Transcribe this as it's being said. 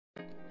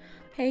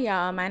Hey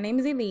y'all, my name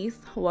is Elise.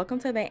 Welcome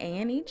to the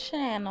A&E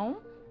channel.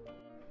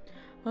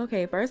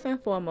 Okay, first and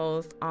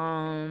foremost,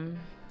 I'm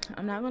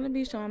not gonna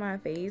be showing my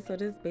face, so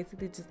this is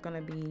basically just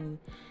gonna be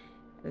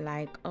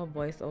like a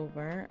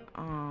voiceover.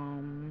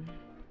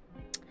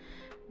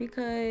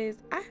 Because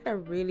I had a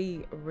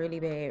really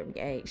bad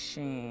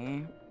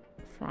reaction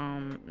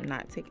from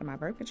not taking my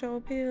birth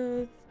control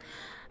pills.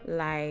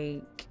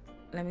 Like,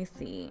 let me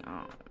see.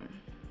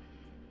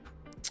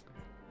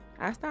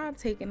 I started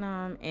taking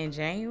them in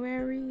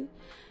January,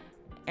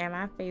 and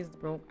my face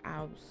broke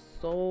out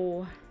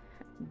so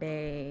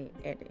bad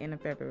at the end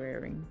of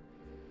February.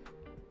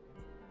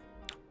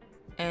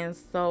 And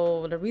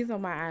so the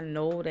reason why I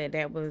know that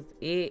that was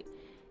it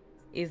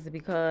is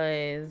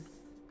because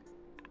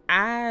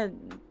I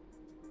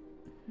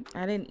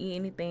didn't eat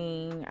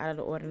anything out of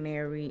the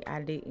ordinary.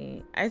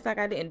 It's like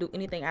I didn't do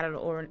anything out of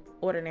the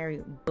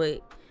ordinary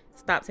but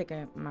stop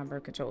taking my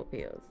birth control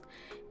pills.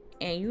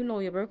 And you know,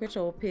 your birth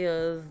control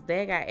pills,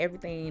 they got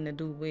everything to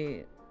do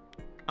with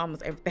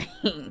almost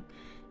everything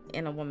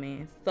in a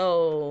woman.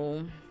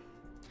 So,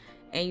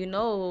 and you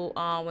know,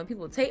 when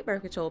people take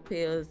birth control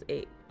pills,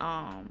 it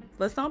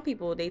for some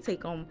people they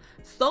take them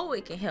so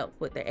it can help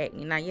with their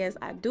acne. Now, yes,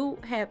 I do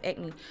have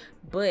acne,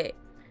 but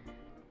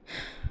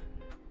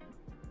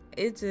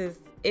it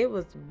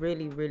was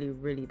really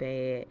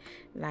bad.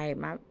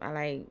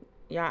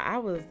 Y'all, I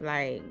was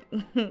like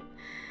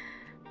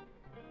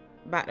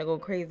about to go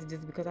crazy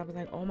just because I was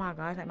like, oh my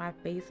gosh, like my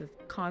face is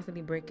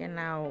constantly breaking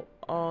out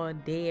all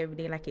day, every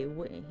day, like it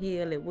wouldn't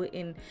heal, it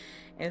wouldn't.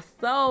 And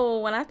so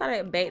when I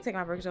started back taking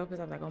my birth control pills,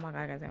 I was like, oh my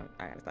god,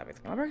 I gotta stop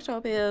taking my birth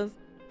control pills.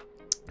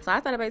 So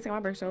I started back taking my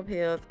birth control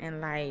pills,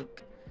 and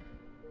like,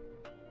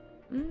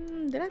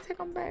 did I take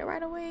them back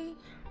right away?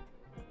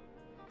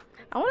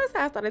 I want to say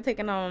I started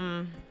taking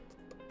them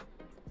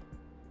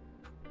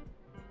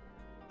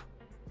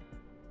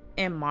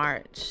in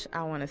March,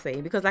 I want to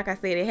say, because like I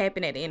said, it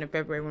happened at the end of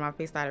February when my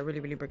face started really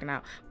breaking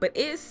out, but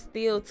it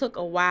still took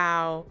a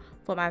while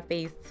for my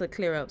face to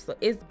clear up. So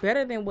it's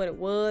better than what it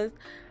was,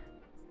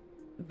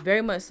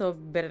 very much so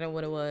better than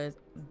what it was,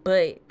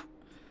 but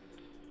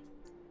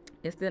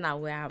it's still not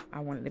where I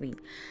want it to be.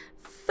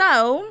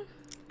 So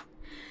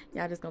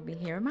y'all just gonna be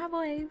hearing my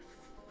voice,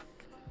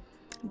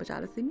 but y'all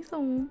will see me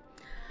soon.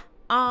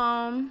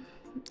 And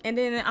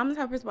then I'm the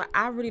type of person,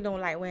 I really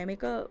don't like wearing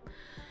makeup.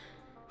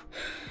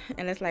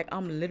 And it's like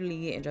I'm literally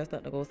getting dressed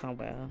up to go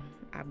somewhere.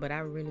 But I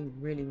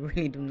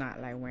really do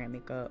not like wearing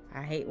makeup.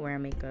 I hate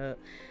wearing makeup.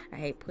 I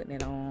hate putting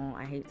it on.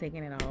 I hate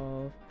taking it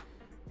off.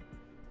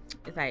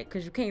 It's like,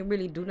 because you can't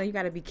really do that. You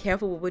got to be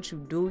careful with what you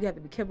do. You have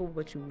to be careful with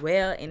what you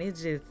wear. And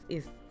it's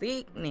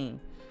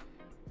sickening.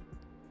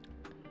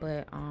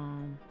 But,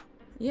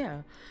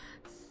 yeah.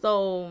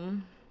 So,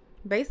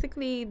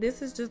 basically,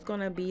 this is just going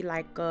to be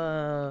like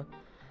a...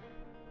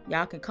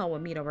 y'all can come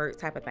with me to work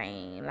type of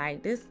thing.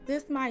 Like this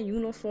my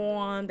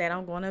uniform that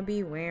I'm gonna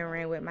be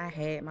wearing with my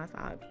hat, my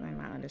socks, and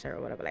my undershirt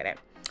or whatever like that,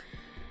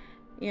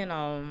 you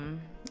know.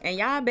 And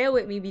y'all bear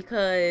with me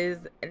because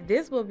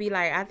this will be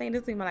like, I think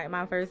this will be like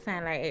my first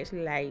time like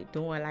actually like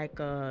doing like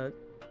a,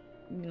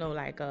 you know,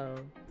 like a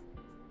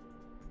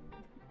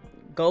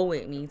go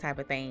with me type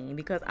of thing,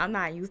 because I'm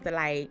not used to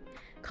like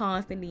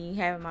constantly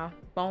having my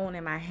phone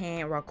in my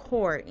hand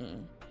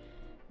recording.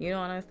 You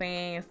know what I'm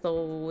saying?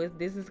 So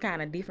this is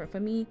kind of different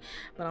for me,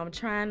 but I'm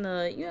trying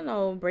to, you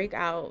know, break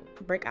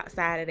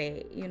outside of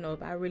that. You know,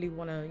 if I really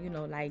want to, you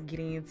know, like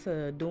get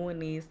into doing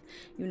this,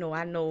 you know,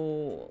 I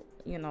know,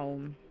 you know,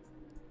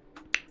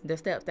 the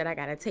steps that I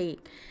gotta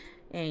take,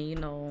 and you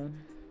know,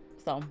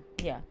 so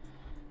yeah.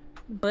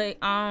 But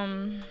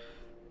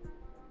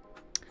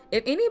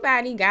if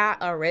anybody got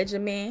a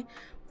regimen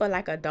for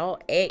like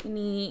adult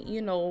acne,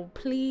 you know,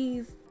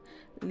 please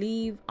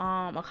leave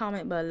a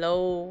comment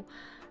below.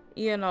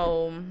 You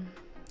know,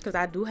 because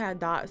I do have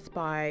dark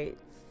spots.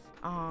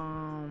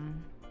 I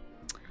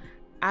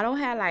don't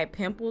have like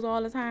pimples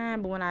all the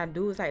time, but when I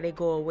do, it's like they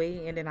go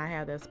away and then I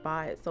have the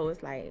spots. So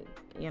it's like,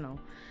 you know,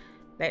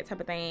 that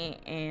type of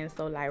thing. And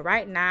so like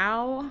right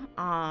now,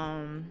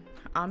 I'm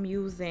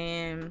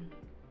using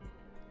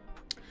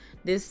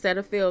this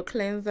Cetaphil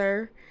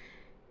cleanser,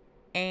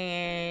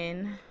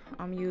 and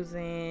I'm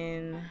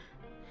using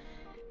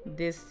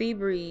this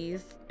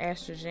Seabreeze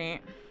estrogen,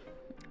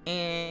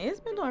 and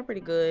it's been doing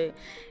pretty good.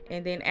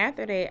 And then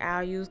after that,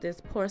 I'll use this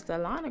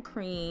porcelana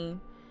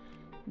cream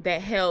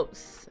that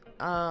helps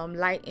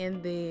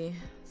lighten the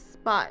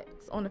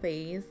spots on the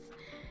face.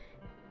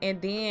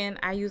 And then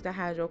I use the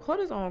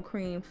hydrocortisone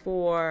cream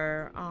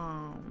for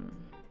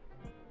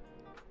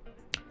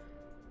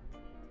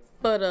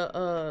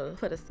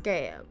the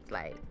scabs,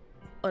 like,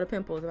 or the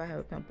pimples if I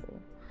have a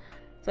pimple.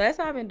 So that's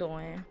what I've been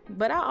doing.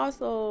 But I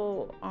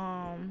also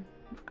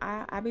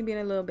I've been being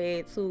a little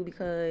bad too,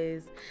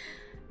 because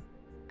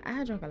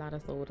I drink a lot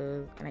of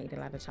sodas and I eat a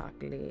lot of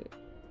chocolate.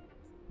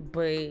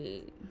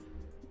 But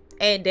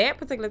at that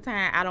particular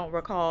time, I don't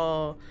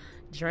recall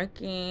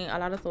drinking a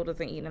lot of sodas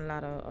and eating a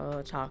lot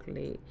of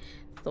chocolate.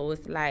 So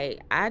it's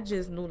like, I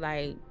just knew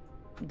like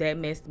that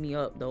messed me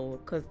up though,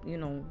 because you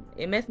know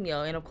it messed me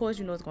up, and of course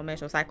you know it's gonna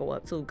mess your cycle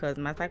up too, because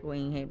my cycle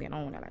ain't been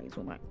on at like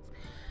 2 months.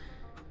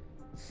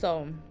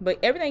 So but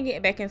everything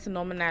getting back into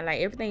normal now,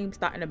 like everything's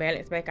starting to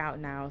balance back out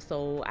now.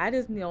 So I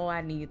just know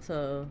I need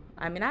to,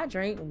 I mean, I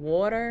drink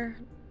water,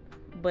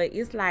 but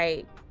it's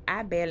like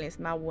I balance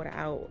my water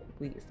out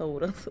with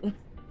soda too.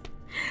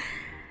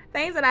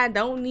 Things that I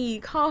don't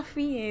need,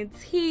 coffee and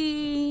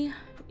tea,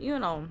 you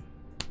know,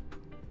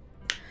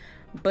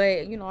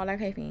 but you know, I like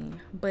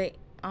caffeine. But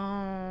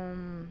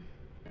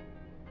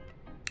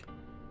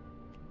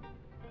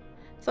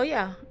so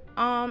yeah,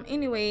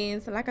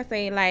 anyways, like I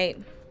say, like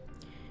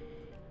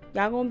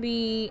y'all gonna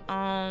be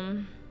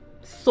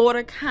sort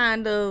of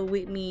kind of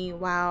with me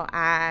while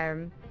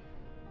I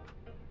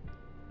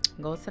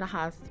go to the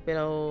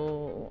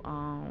hospital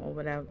or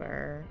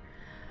whatever.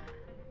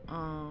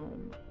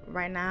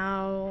 Right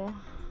now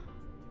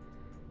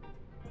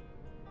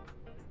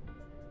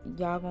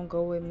y'all gonna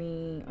go with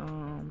me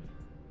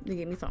to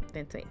get me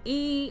something to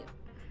eat.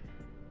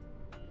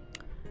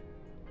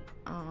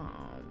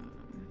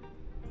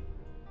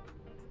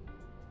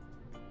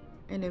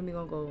 And then we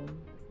going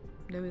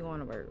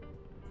to work.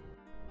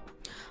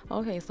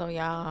 Okay, so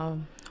y'all,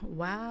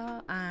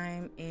 while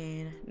I'm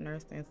in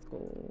nursing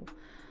school,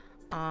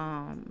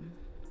 I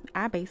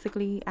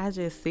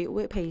just sit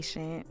with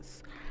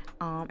patients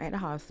at the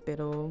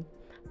hospital.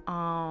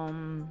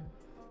 I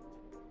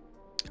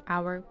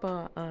work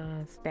for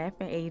a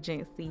staffing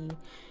agency,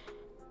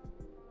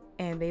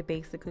 and they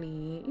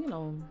basically, you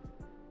know,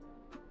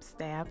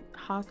 staff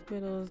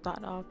hospitals,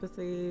 doctor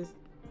offices,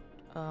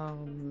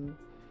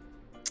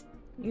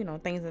 you know,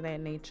 things of that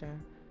nature.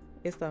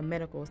 It's a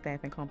medical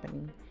staffing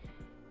company.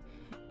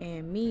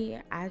 And me,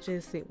 I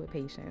just sit with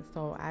patients.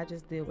 So I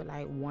just deal with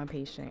like one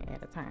patient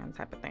at a time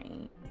type of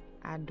thing.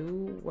 I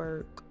do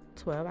work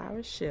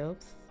 12-hour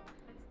shifts.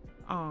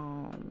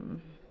 I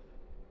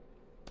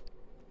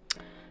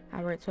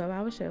work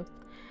 12-hour shifts.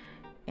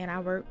 And I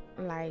work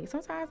like,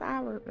 sometimes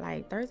I work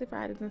like Thursday,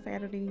 Fridays, and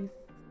Saturdays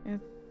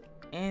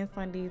and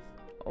Sundays,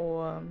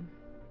 or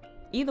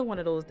either one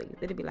of those days.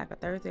 It'll be like a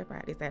Thursday,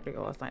 Friday, Saturday,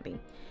 or a Sunday.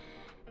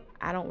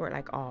 I don't work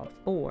like all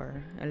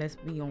 4 unless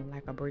we on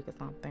like a break or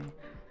something.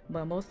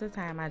 But most of the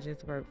time I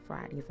just work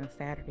Fridays and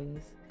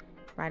Saturdays,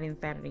 Friday and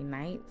Saturday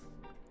nights.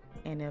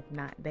 And if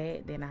not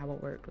that, then I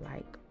would work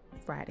like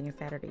Friday and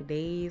Saturday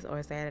days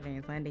or Saturday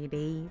and Sunday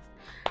days.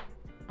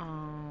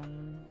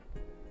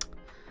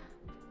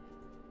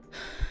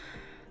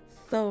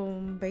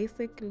 So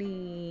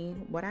basically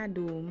what I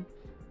do,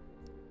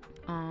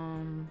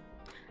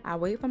 I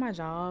wait for my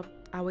job.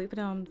 I wait for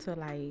them to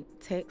like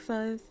text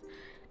us.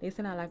 They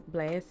send out like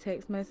blast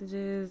text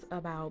messages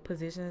about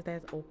positions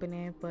that's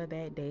opening for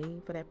that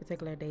day, for that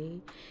particular day.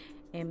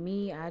 And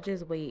me, I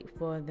just wait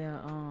for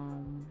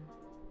them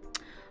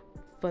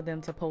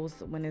to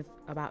post when it's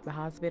about the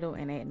hospital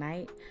and at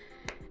night.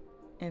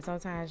 And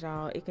sometimes,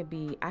 y'all, it could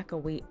be, I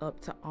could wait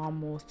up to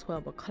almost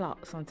 12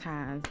 o'clock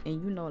sometimes.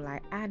 And you know,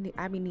 like I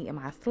be needing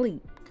my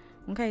sleep.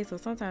 Okay, so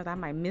sometimes I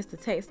might miss the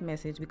text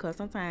message, because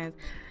sometimes,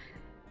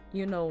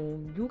 you know,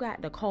 you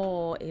got the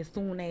call as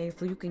soon as,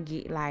 so you can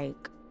get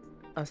like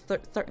a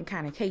certain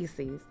kind of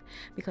cases,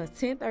 because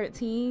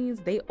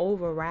 1013s, they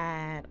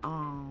override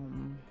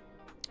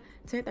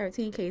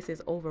 1013 cases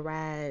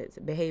overrides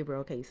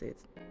behavioral cases.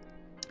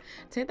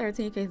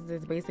 1013 cases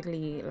is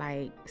basically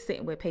like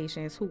sitting with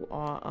patients who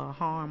are a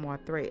harm or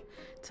threat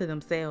to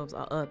themselves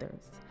or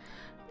others.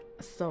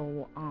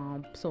 So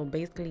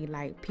basically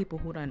like people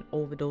who done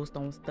overdosed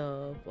on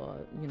stuff, or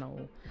you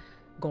know,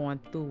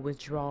 going through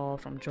withdrawal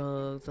from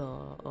drugs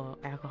or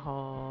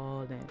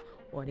alcohol,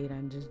 or they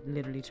done just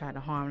literally try to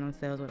harm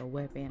themselves with a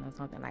weapon or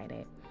something like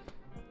that,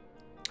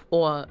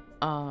 or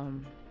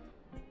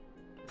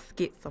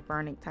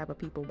schizophrenic type of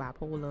people,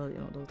 bipolar, you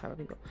know, those type of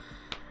people.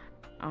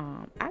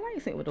 I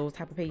like sitting with those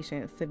type of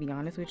patients, to be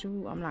honest with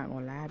you. I'm not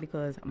gonna lie,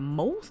 because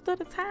most of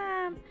the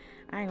time,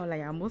 I ain't gonna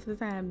lie y'all, most of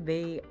the time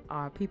they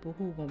are people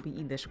who gonna be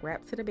either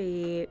strapped to the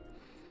bed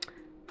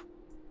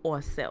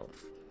or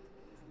self,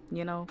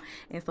 you know.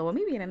 And so with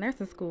me being in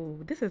nursing school,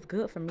 this is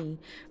good for me,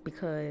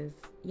 because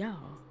y'all,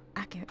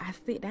 I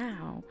sit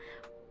down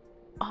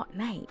all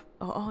night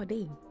or all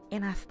day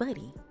and I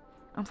study.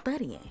 I'm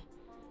studying,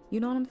 you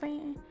know what I'm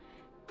saying?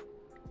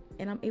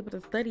 And I'm able to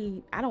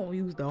study. I don't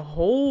use the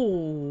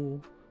whole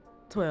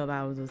 12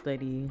 hours of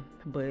study,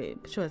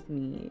 but trust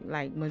me,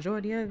 like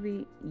majority of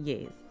it,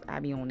 yes, I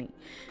be on it.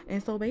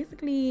 And so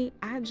basically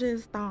I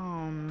just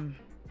you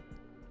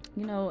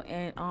know,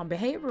 and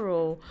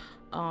behavioral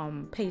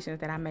patients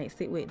that I might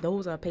sit with,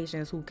 those are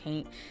patients who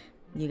can't,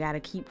 you gotta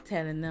keep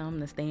telling them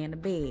to stay in the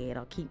bed,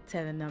 or keep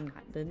telling them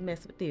not to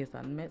mess with this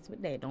or mess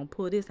with that, don't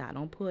pull this out,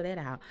 don't pull that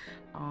out.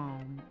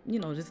 You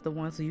know, just the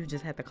ones who you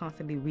just have to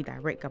constantly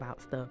redirect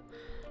about stuff.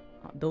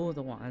 Those are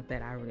the ones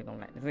that I really don't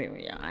like to sit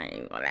with, y'all. I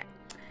ain't gonna lie,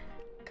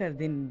 because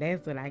then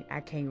that's when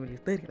I can't really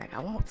study like I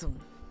want to.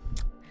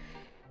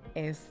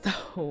 And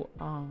so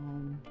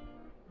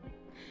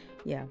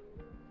yeah,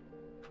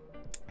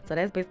 so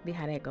that's basically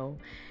how that go.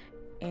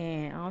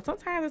 And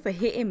sometimes it's a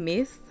hit and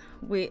miss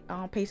with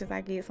patients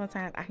I get.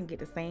 Sometimes I can get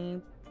the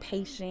same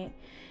patient,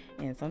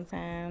 and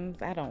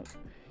sometimes I don't.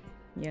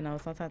 You know,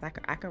 sometimes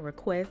I can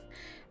request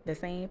the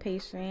same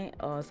patient,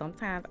 or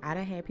sometimes I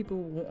done had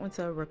people wanting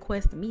to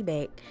request me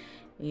back,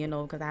 you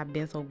know, because I've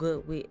been so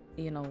good with,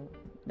 you know,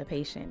 the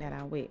patient that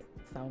I'm with.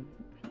 So,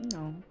 you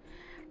know,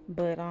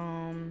 but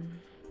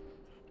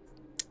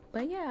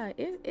yeah,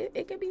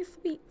 it can be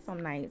sweet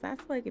some nights. I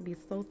swear it can be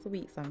so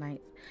sweet some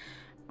nights,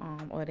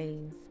 or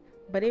days.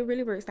 But it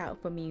really works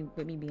out for me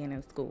with me being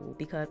in school,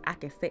 because I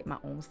can set my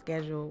own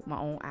schedule, my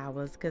own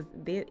hours. Because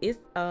there is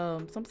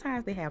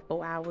sometimes they have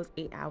 4 hours,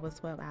 8 hours,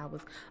 12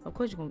 hours. Of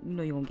course you're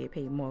gonna get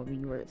paid more when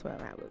you work 12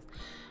 hours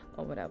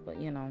or whatever,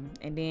 you know.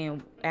 And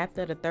then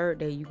after the third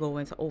day you go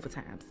into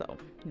overtime. So,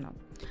 you know,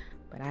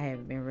 but I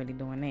haven't been really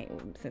doing that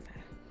since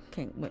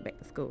I went back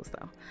to school.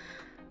 So,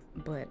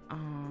 but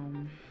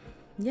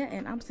yeah,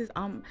 and I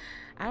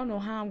don't know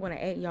how I'm gonna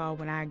act, y'all,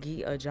 when I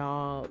get a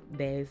job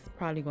that's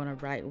probably gonna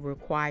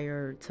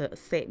require to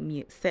set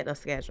a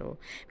schedule,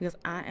 because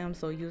I am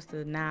so used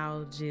to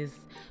now just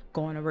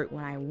going to work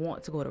when I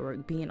want to go to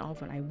work, being off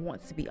when I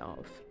want to be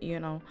off, you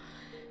know.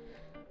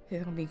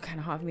 It's gonna be kind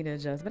of hard for me to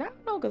adjust, but I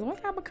don't know, because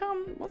once I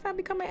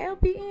become an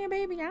LPN,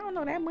 baby, I don't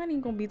know, that money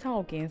gonna be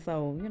talking.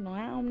 So, you know,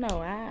 I don't know,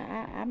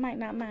 I might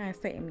not mind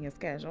setting me a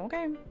schedule,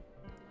 okay.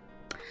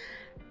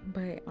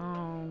 But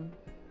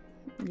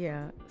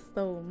yeah,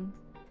 so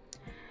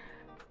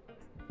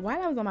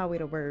while I was on my way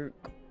to work,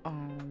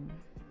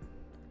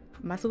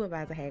 my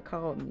supervisor had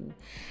called me,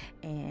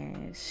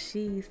 and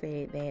she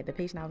said that the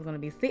patient I was going to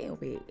be sitting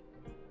with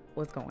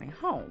was going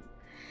home,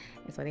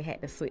 and so they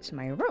had to switch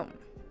my room.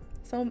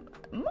 So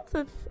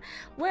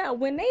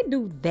when they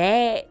do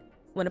that,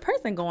 when a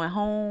person going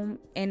home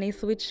and they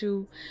switch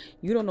you,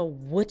 you don't know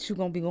what you're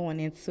going to be going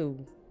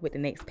into with the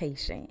next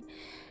patient.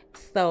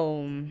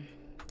 So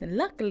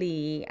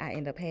luckily I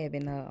end up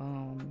having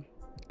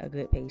a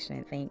good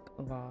patient. Thank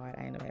God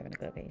I ended up having a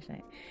good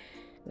patient.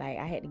 Like,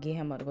 I had to get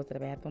him up to go to the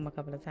bathroom a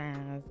couple of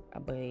times,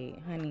 but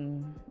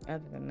honey,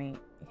 other than that,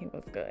 he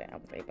was good. I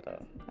was able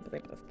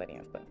to study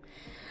and stuff.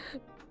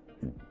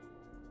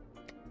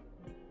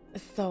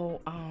 So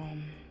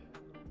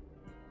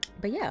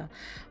but yeah,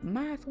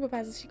 my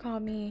supervisor, she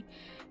called me,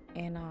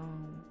 and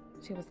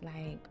she was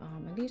like,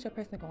 Elise, your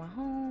person going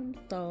home,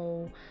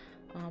 so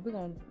we're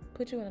gonna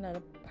put you in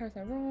another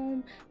person's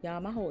room. Y'all,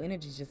 my whole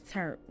energy just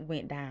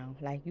went down.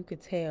 Like, you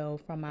could tell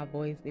from my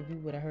voice, if you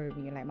would have heard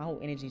me, like, my whole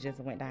energy just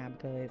went down,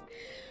 because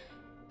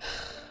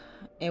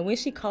and when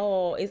she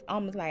called, it's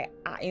almost like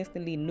I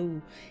instantly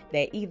knew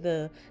that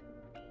either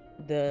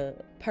the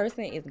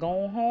person is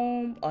going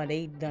home, or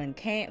they done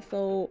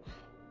canceled,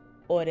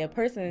 or the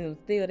person who's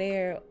still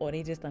there, or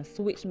they just done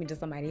switched me to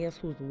somebody else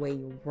who's way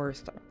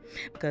worse.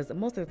 Because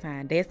most of the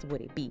time, that's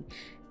what it be.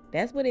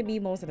 That's what it be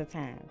most of the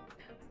time.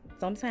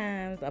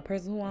 Sometimes a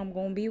person who I'm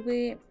gonna be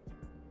with,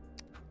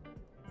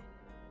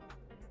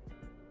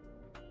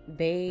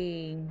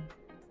 they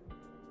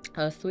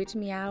switch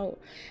me out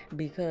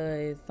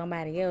because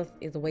somebody else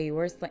is way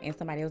worse, and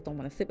somebody else don't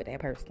want to sit with that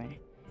person.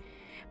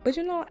 But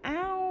you know,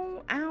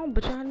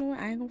 but y'all know,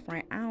 I ain't gonna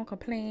front, I don't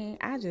complain,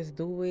 I just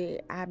do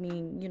it. I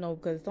mean, you know,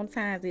 because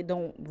sometimes it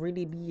don't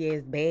really be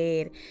as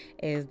bad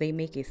as they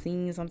make it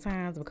seem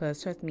sometimes,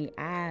 because trust me,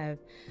 I've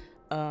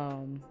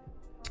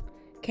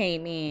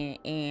came in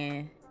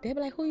and they'll be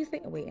like, who you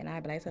sitting with? And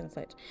I'd be like, such and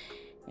such.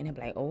 And they'll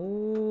be like,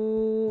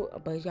 oh,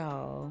 but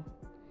y'all,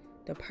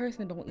 the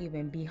person don't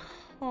even be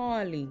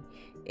hardly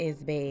as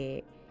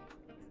bad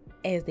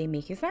as they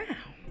make it sound.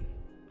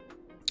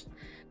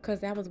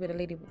 Because I was with a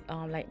lady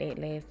like that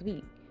last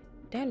week.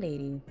 That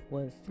lady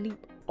was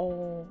asleep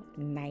all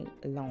night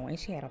long, and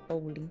she had a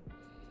Foley.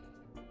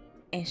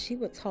 And she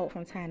would talk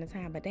from time to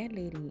time, but that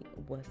lady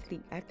was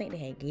asleep. I think they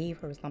had gave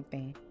her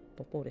something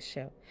before the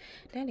show.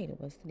 That lady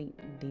was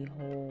asleep the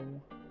whole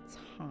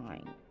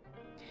time.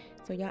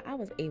 So y'all, I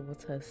was able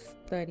to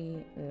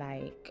study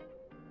like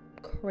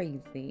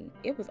crazy.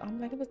 It was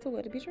like, it was too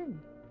good to be true.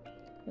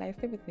 Like,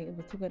 seriously, it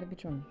was too good to be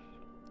true.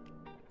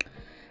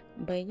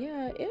 But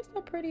yeah, it's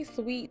a pretty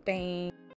sweet thing.